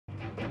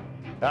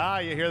Ah,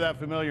 you hear that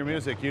familiar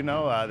music. You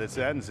know this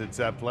ends. It's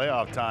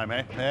playoff time,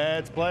 eh?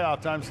 It's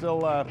playoff time.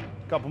 Still a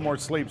couple more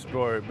sleeps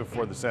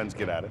before the Sens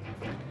get at it.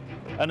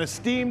 An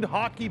esteemed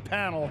hockey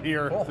panel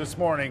here this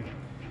morning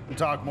to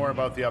talk more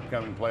about the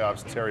upcoming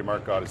playoffs. Terry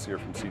Marcotte is here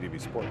from CTV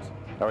Sports.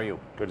 How are you?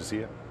 Good to see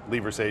you.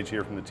 Versage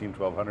here from the Team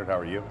 1200. How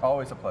are you?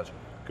 Always a pleasure.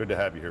 Good to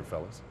have you here,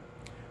 fellas.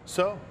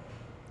 So,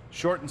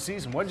 shortened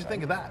season. What did you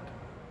think of that?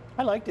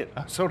 I liked it.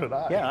 So did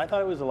I. Yeah, I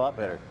thought it was a lot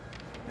better.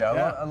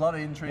 Yeah, a lot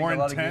of intrigue, More a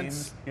lot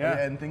intense, of games,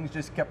 and things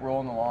just kept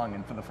rolling along.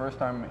 And for the first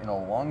time in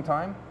a long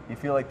time, you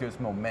feel like there's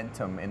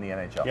momentum in the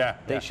NHL. Yeah,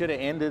 they should have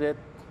ended it,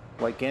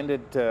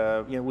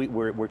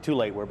 we're too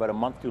late. We're about a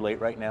month too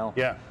late right now.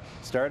 Yeah.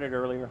 Started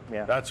earlier.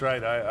 Yeah. That's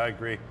right. I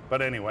agree.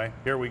 But anyway,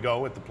 here we go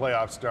with the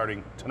playoffs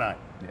starting tonight.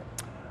 Yeah.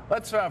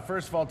 Let's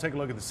first of all take a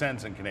look at the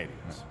Sens and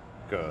Canadiens,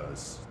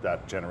 because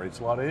that generates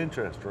a lot of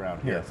interest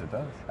around here. Yes, it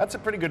does. That's a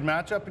pretty good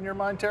matchup in your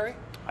mind, Terry?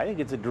 I think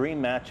it's a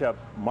dream matchup.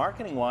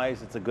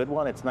 Marketing-wise, it's a good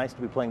one. It's nice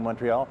to be playing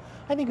Montreal.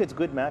 I think it's a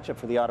good matchup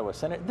for the Ottawa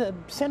Senators. The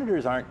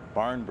Senators aren't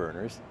barn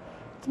burners.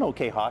 It's an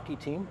okay hockey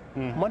team.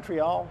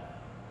 Montreal,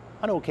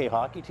 an okay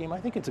hockey team.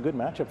 I think it's a good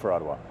matchup for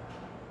Ottawa.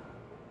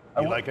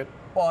 You like it?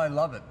 Well, I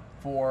love it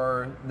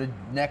for the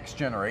next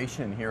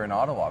generation here in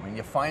Ottawa. I mean,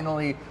 you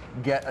finally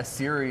get a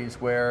series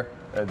where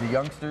the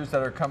youngsters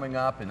that are coming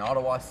up and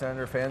Ottawa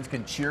Senator fans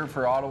can cheer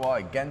for Ottawa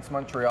against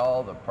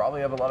Montreal. They'll probably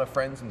have a lot of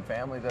friends and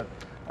family that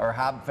are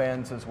Hab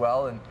fans as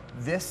well. And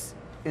this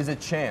is a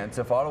chance,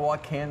 if Ottawa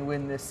can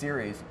win this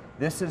series,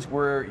 this is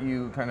where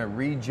you kind of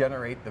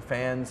regenerate the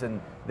fans and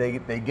they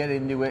get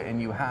into it,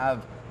 and you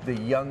have the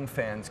young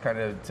fans kind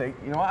of say,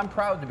 you know, I'm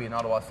proud to be an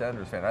Ottawa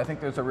Senators fan. I think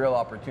there's a real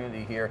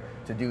opportunity here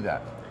to do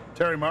that.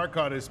 Terry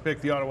Marcotte has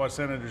picked the Ottawa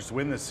Senators to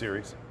win this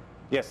series.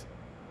 Yes.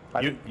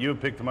 You have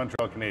picked the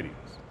Montreal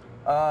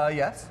Canadiens.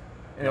 Yes.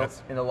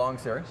 Yes. In a long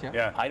series, yeah.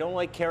 Yeah. I don't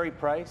like Carey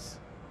Price,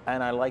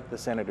 and I like the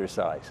Senators'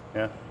 size.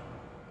 Yeah.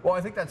 Well,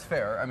 I think that's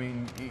fair. I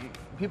mean,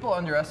 people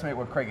underestimate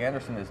what Craig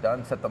Anderson has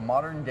done. Set the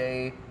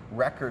modern-day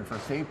record for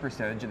save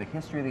percentage in the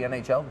history of the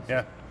NHL this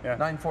year. Yeah.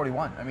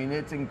 941. I mean,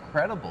 it's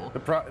incredible. The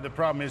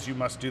problem is you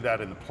must do that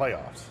in the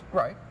playoffs.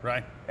 Right.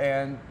 Right?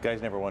 And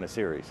Guys never won a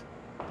series.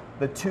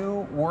 the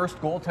two worst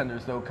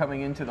goaltenders, though,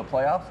 coming into the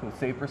playoffs with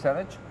save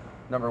percentage,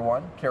 number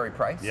one, Carey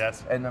Price.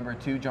 Yes. And number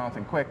two,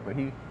 Jonathan Quick. But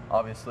he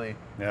obviously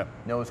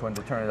knows when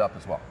to turn it up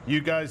as well.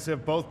 You guys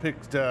have both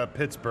picked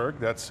Pittsburgh.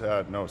 That's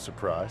no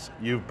surprise.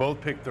 You've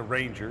both picked the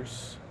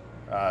Rangers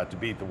to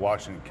beat the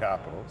Washington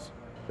Capitals.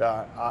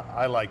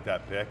 I like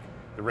that pick.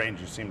 The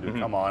Rangers seem to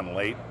come on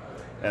late,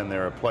 and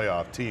they're a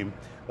playoff team.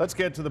 Let's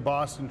get to the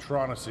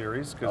Boston-Toronto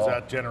series, because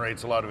that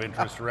generates a lot of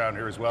interest around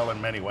here as well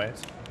in many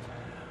ways.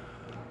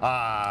 Can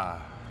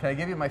I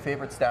give you my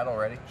favorite stat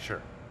already?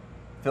 Sure.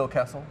 Phil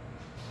Kessel.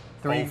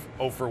 0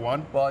 for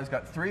 1? Well, he's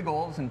got 3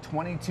 goals in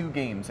 22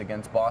 games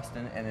against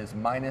Boston and is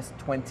minus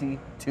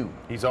 22.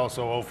 He's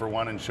also 0 for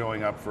 1 in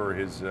showing up for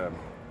his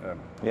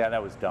Yeah,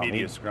 that was dumb.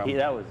 media scrum.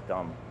 That was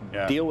dumb.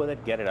 Yeah. Deal with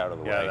it, get it out of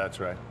the way. Yeah, that's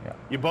right. Yeah.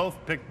 You both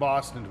picked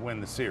Boston to win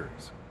the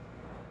series.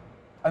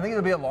 I think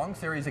it'll be a long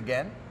series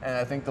again, and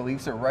I think the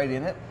Leafs are right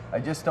in it. I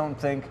just don't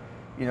think,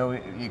 you know,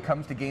 it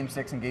comes to Game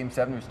 6 and Game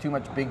 7, there's too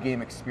much big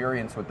game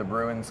experience with the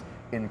Bruins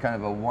in kind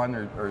of a 1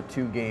 or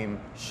 2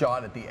 game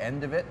shot at the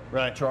end of it.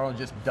 Right. Toronto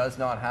just does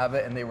not have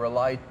it, and they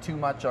rely too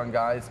much on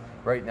guys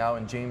right now,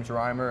 and James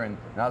Reimer and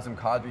Nazem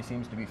Kadri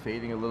seems to be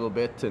fading a little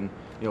bit, and,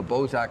 you know,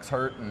 Bozak's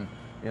hurt, and,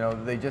 you know,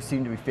 they just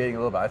seem to be fading a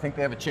little bit. I think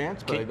they have a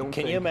chance, but I don't think...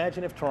 Can you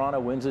imagine if Toronto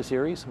wins a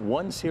series?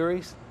 One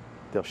series,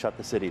 they'll shut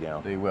the city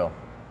down. They will.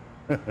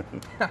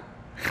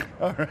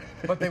 All right.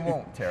 But they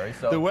won't, Terry.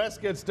 So The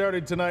West gets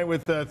started tonight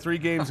with 3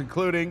 games,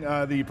 including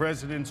the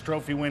President's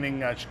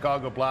Trophy-winning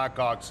Chicago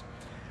Blackhawks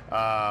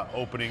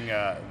opening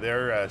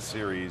their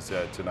series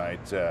tonight.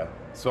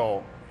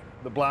 So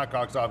the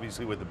Blackhawks,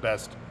 obviously, with the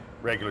best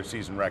regular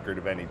season record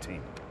of any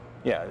team.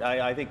 Yeah,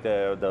 I think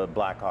the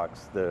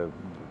Blackhawks are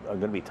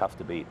going to be tough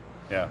to beat.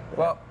 Yeah.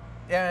 Well,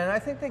 yeah, and I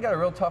think they got a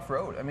real tough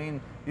road. I mean,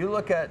 you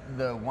look at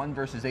the 1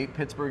 versus 8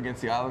 Pittsburgh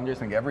against the Islanders, I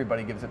think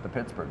everybody gives it to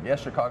Pittsburgh.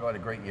 Yes, Chicago had a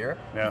great year.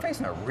 Yeah. They're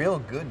facing a real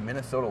good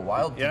Minnesota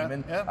Wild team.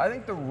 And I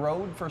think the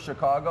road for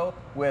Chicago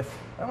with,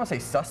 I don't want to say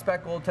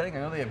suspect goaltending, I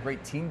know they have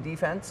great team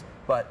defense,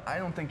 but I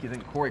don't think you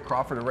think Corey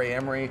Crawford or Ray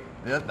Emery,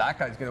 that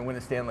guy's going to win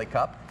a Stanley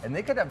Cup. And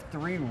they could have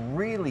 3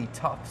 really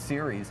tough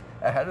series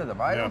ahead of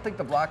them. I don't think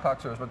the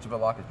Blackhawks are as much of a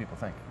lock as people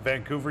think.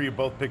 Vancouver, you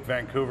both picked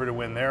Vancouver to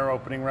win their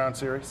opening round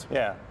series?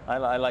 Yeah,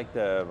 I like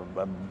the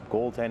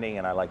goaltending,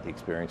 and I like the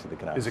experience of the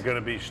Canucks. Is it going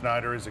to be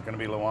Schneider? Is it going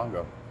to be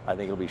Luongo? I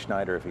think it'll be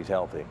Schneider if he's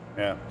healthy.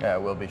 Yeah,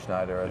 it will be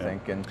Schneider, I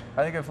think. And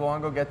I think if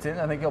Luongo gets in,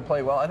 I think he'll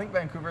play well. I think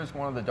Vancouver is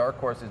one of the dark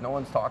horses. No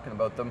one's talking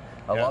about them.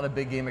 A lot of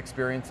big game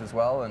experience as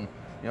well. And,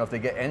 you know, if they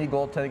get any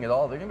goaltending at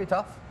all, they're going to be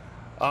tough.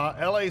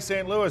 LA,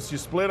 St. Louis, you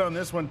split on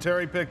this one.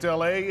 Terry picked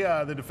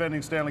LA, the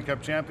defending Stanley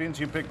Cup champions.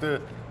 You picked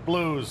the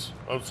Blues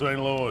of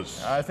St.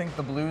 Louis. I think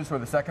the Blues were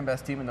the second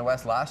best team in the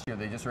West last year.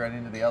 They just ran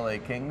into the LA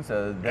Kings.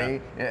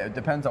 It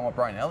depends on what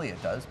Brian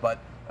Elliott does, but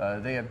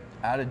They have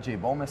added Jay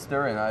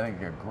Bouwmeester, and I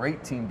think a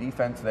great team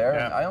defense there.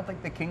 Yeah. And I don't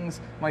think the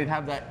Kings might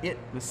have that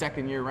the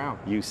second year round.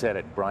 You said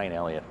it, Brian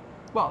Elliott.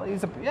 Well,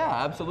 yeah,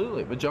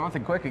 absolutely. But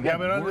Jonathan Quick again. Yeah,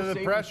 but under worst the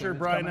safety pressure, team that's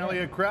Brian coming in.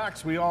 Elliott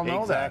cracks. We all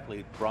know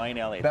Exactly, Brian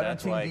Elliott. Better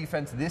That's team why.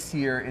 defense this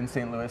year in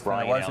St. Louis Brian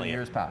than it was in Elliott.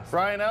 years past. that.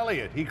 Brian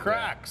Elliott, he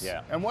cracks.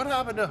 Yeah. And what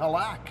happened to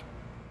Halak?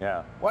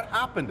 Yeah. What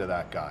happened to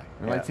that guy?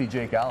 We might see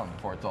Jake Allen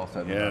before it's all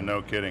said and Yeah, done.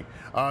 no kidding.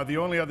 The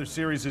only other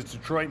series is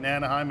Detroit and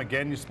Anaheim.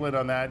 Again, you split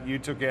on that. You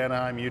took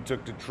Anaheim, you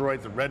took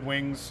Detroit. The Red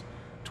Wings,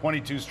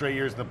 22 straight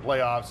years in the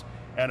playoffs,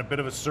 and a bit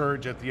of a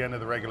surge at the end of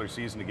the regular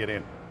season to get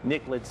in.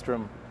 Nick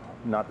Lidstrom,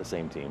 not the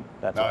same team.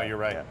 That's No, why. you're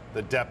right. Yeah.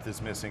 The depth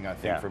is missing, I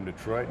think, Yeah. from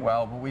Detroit.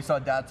 Well, but we saw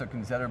Datsuk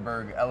and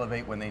Zetterberg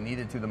elevate when they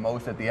needed to the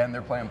most at the end.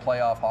 They're playing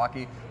playoff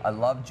hockey. I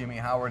love Jimmy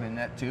Howard in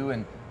net too,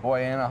 and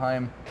boy,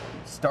 Anaheim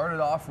started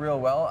off real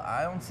well.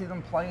 I don't see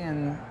them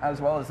playing as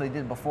well as they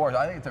did before.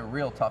 I think it's a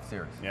real tough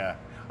series. Yeah,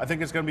 I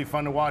think it's going to be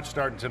fun to watch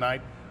starting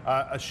tonight.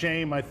 A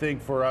shame, I think,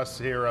 for us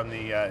here on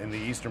the in the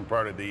eastern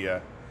part of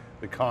the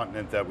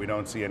continent that we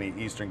don't see any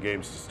Eastern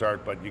games to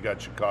start. But you got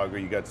Chicago,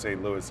 you got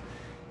St. Louis,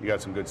 you got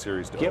some good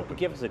series to open.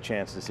 Give us a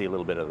chance to see a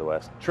little bit of the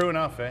West. True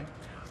enough, eh?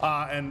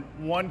 And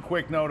one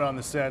quick note on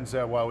the Sens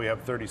while we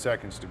have 30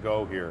 seconds to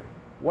go here.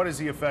 What is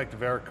the effect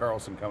of Erik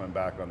Karlsson coming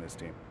back on this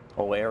team?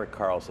 Oh, Erik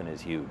Karlsson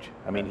is huge.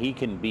 I mean, he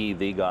can be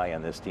the guy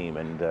on this team,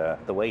 and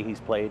the way he's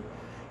played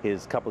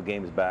his couple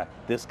games back,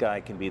 this guy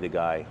can be the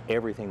guy.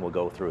 Everything will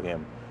go through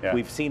him. Yeah.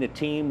 We've seen a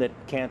team that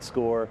can't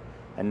score,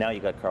 and now you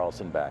got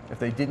Karlsson back. If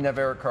they didn't have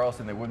Erik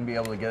Karlsson, they wouldn't be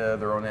able to get out of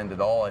their own end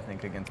at all, I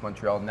think, against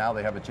Montreal. Now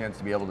they have a chance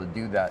to be able to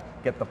do that,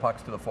 get the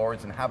pucks to the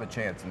forwards, and have a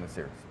chance in the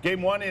series.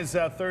 Game one is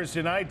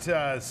Thursday night,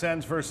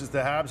 Sens versus the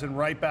Habs, and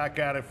right back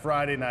at it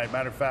Friday night.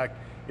 Matter of fact,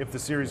 if the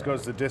series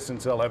goes the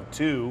distance, they'll have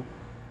two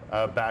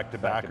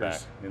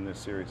back-to-backers in this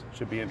series.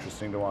 Should be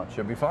interesting to watch.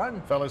 Should be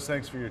fun. Fellas,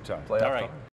 thanks for your time. Playoff All right. time.